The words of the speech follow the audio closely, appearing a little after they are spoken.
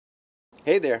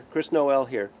Hey there, Chris Noel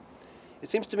here. It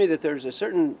seems to me that there's a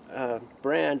certain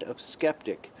brand of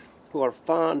skeptic who are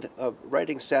fond of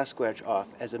writing Sasquatch off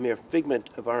as a mere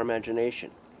figment of our imagination.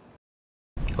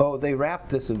 Oh, they wrap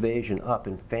this evasion up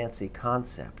in fancy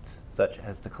concepts, such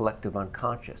as the collective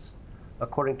unconscious,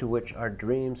 according to which our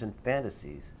dreams and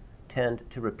fantasies tend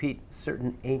to repeat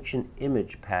certain ancient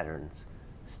image patterns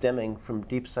stemming from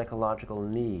deep psychological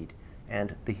need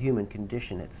and the human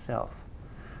condition itself.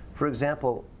 For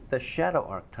example, the shadow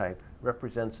archetype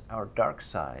represents our dark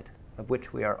side, of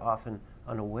which we are often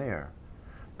unaware,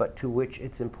 but to which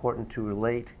it's important to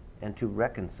relate and to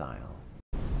reconcile.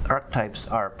 Archetypes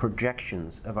are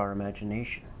projections of our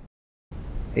imagination.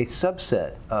 A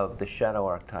subset of the shadow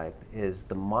archetype is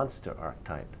the monster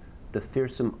archetype, the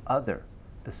fearsome other,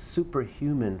 the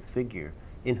superhuman figure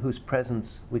in whose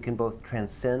presence we can both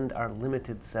transcend our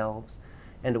limited selves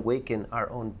and awaken our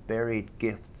own buried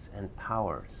gifts and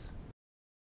powers.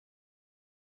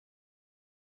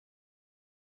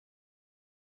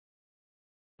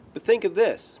 But think of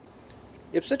this.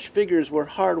 If such figures were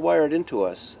hardwired into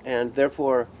us and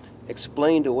therefore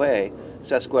explained away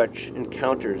Sasquatch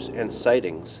encounters and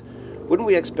sightings, wouldn't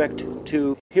we expect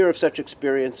to hear of such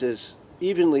experiences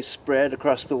evenly spread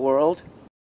across the world?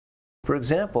 For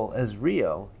example, as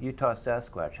Rio, Utah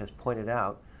Sasquatch, has pointed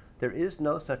out, there is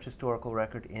no such historical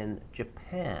record in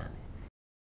Japan,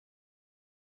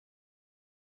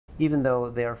 even though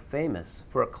they are famous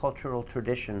for a cultural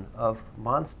tradition of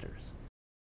monsters.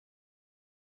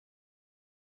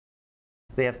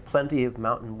 They have plenty of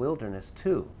mountain wilderness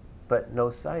too, but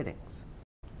no sightings.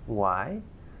 Why?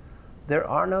 There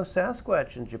are no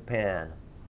Sasquatch in Japan.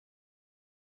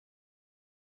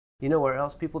 You know where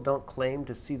else people don't claim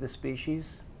to see the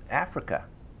species? Africa.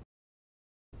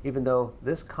 Even though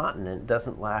this continent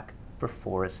doesn't lack for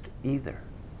forest either.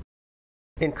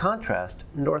 In contrast,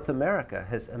 North America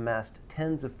has amassed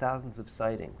tens of thousands of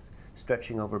sightings,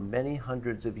 stretching over many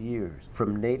hundreds of years,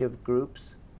 from native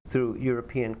groups through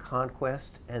European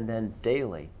conquest, and then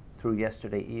daily through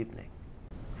yesterday evening.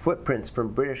 Footprints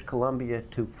from British Columbia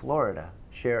to Florida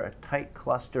share a tight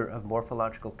cluster of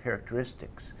morphological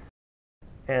characteristics,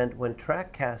 and when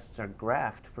track casts are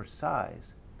graphed for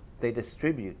size, they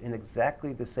distribute in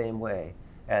exactly the same way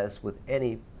as with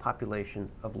any population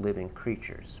of living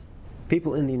creatures.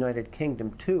 People in the United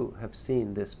Kingdom too have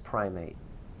seen this primate,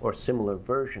 or similar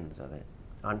versions of it,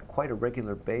 on quite a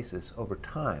regular basis over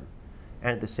time.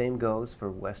 And the same goes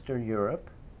for Western Europe,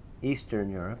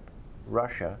 Eastern Europe,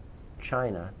 Russia,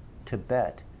 China,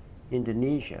 Tibet,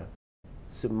 Indonesia,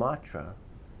 Sumatra,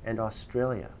 and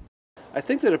Australia. I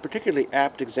think that a particularly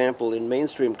apt example in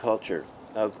mainstream culture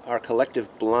of our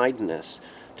collective blindness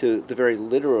to the very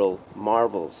literal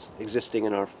marvels existing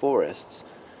in our forests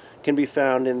can be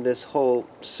found in this whole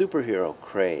superhero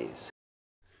craze.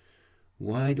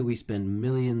 Why do we spend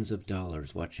millions of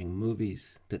dollars watching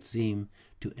movies that seem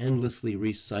to endlessly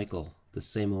recycle the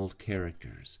same old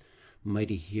characters,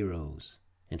 mighty heroes,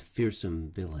 and fearsome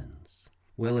villains?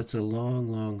 Well, it's a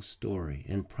long, long story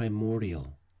and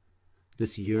primordial,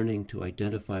 this yearning to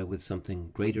identify with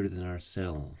something greater than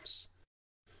ourselves,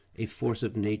 a force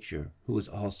of nature who is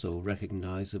also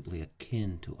recognizably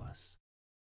akin to us.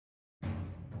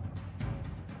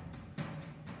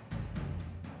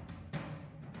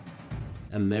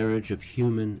 A marriage of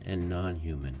human and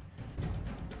non-human,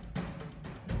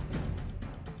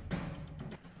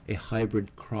 a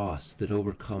hybrid cross that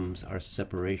overcomes our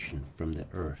separation from the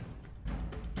earth.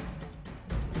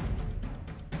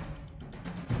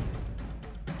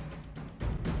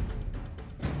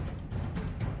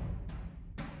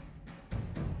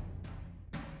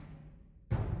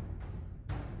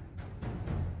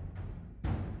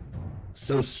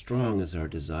 So strong is our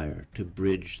desire to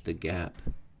bridge the gap,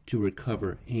 to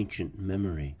recover ancient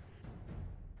memory,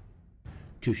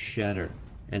 to shatter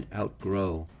and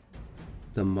outgrow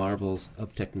the marvels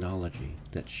of technology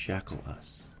that shackle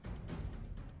us,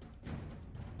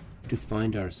 to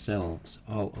find ourselves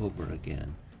all over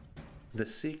again, the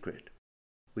secret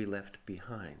we left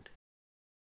behind.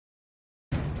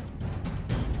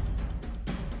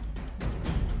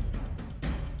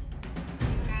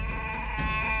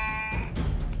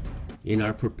 In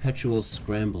our perpetual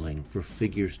scrambling for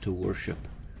figures to worship,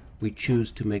 we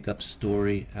choose to make up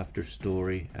story after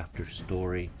story after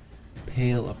story,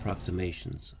 pale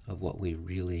approximations of what we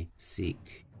really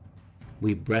seek.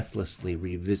 We breathlessly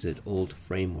revisit old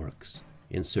frameworks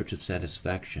in search of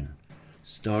satisfaction,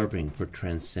 starving for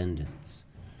transcendence,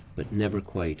 but never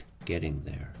quite getting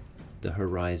there, the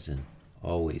horizon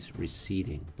always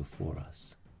receding before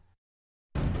us.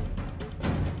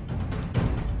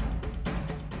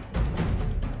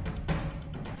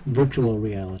 Virtual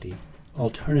reality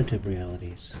alternative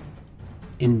realities,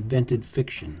 invented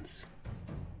fictions.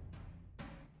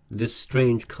 This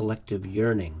strange collective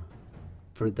yearning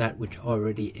for that which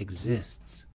already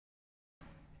exists,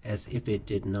 as if it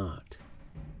did not.